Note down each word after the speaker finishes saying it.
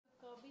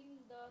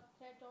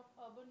threat of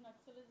urban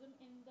Naxalism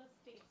in the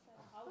state, sir?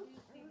 How do you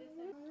see this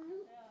and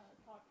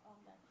thought on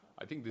that, sir?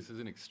 I think this is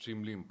an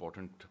extremely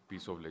important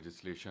piece of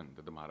legislation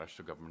that the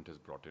Maharashtra government has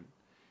brought in,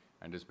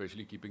 and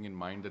especially keeping in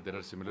mind that there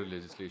are similar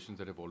legislations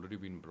that have already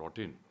been brought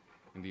in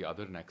the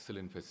other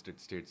Naxal-infested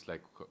states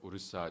like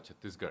Orissa,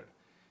 Chhattisgarh.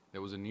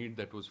 There was a need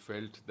that was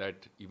felt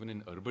that even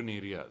in urban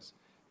areas,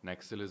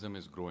 Naxalism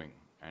is growing,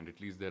 and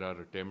at least there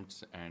are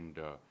attempts and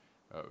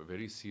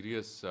very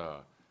serious,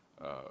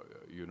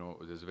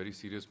 there's a very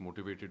serious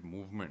motivated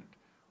movement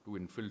to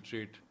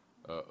infiltrate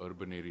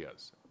urban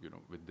areas,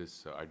 with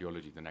this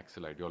ideology, the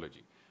Naxal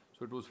ideology.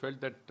 So it was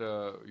felt that,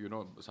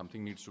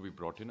 something needs to be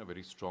brought in, a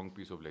very strong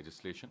piece of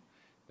legislation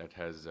that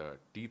has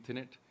teeth in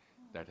it,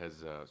 that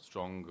has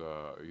strong,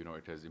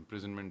 it has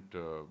imprisonment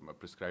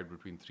prescribed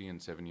between 3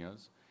 and 7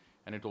 years.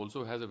 And it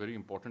also has a very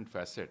important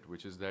facet,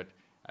 which is that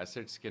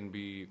assets can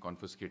be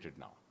confiscated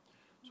now.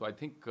 So I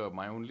think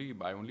I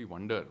only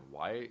wonder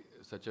why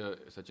such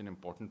an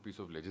important piece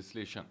of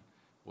legislation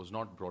was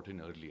not brought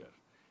in earlier,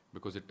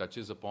 because it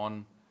touches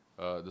upon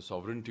the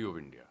sovereignty of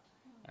India.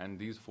 And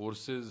these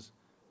forces,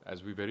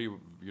 as we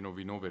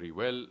know very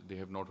well, they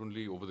have not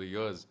only over the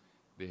years,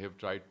 they have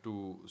tried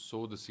to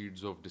sow the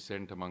seeds of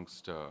dissent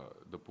amongst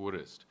the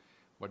poorest,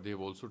 but they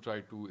have also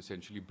tried to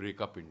essentially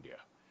break up India.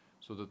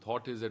 So the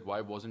thought is that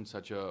why wasn't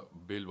such a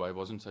bill, why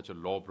wasn't such a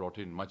law brought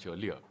in much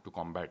earlier to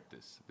combat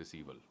this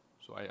evil?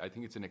 So I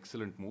think it's an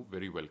excellent move,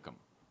 very welcome.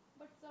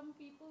 But some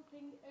people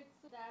think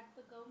it's that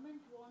the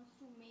government wants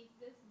to make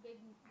this big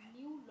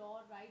new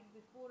law right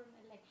before an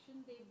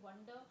election. They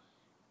wonder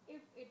if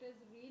it is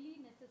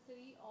really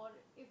necessary or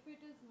if it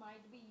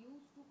might be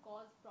used to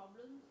cause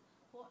problems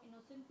for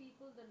innocent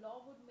people. The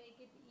law would make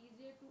it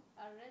easier to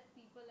arrest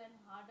people and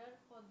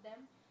harder for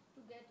them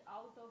to get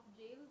out of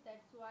jail.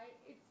 That's why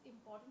it's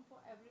important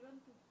for everyone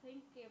to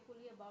think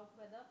carefully about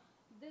whether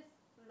this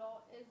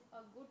law is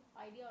a good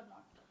idea or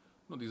not.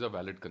 No, these are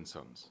valid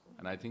concerns.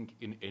 And I think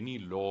in any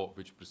law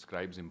which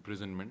prescribes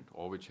imprisonment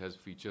or which has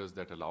features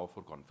that allow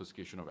for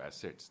confiscation of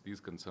assets, these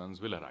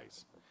concerns will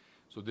arise.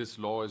 So this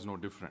law is no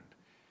different.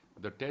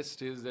 The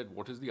test is that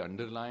what is the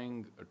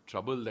underlying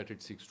trouble that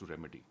it seeks to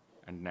remedy.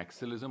 And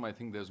Naxalism, I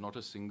think there's not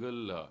a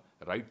single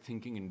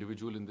right-thinking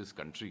individual in this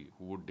country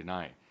who would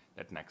deny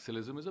that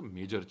Naxalism is a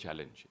major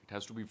challenge. It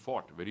has to be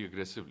fought very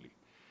aggressively.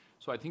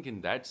 So I think in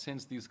that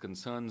sense, these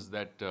concerns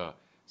that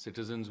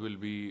citizens will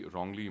be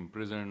wrongly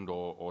imprisoned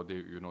or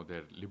they,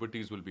 their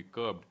liberties will be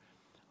curbed,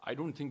 I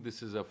don't think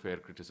this is a fair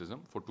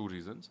criticism for two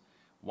reasons.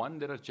 One,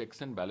 there are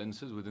checks and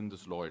balances within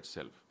this law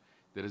itself.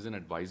 There is an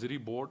advisory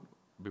board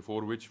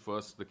before which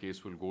first the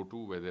case will go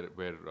to,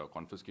 where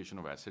confiscation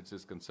of assets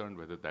is concerned,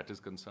 whether that is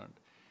concerned.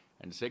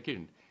 And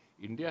second,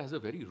 India has a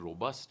very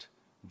robust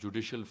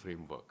judicial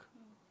framework.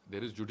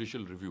 There is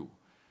judicial review.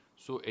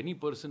 So any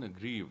person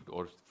aggrieved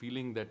or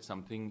feeling that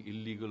something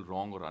illegal,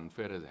 wrong or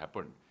unfair has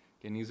happened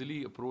can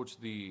easily approach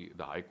the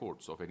high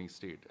courts of any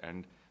state.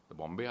 And the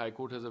Bombay High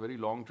Court has a very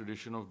long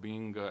tradition of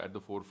being at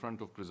the forefront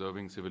of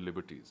preserving civil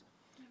liberties.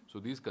 So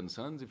these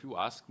concerns, if you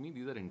ask me,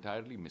 these are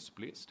entirely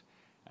misplaced.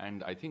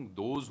 And I think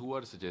those who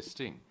are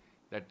suggesting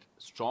that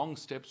strong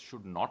steps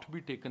should not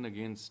be taken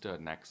against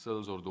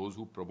Naxals or those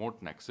who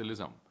promote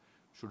Naxalism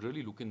should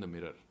really look in the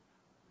mirror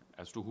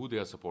as to who they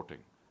are supporting.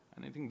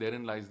 And I think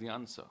therein lies the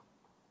answer.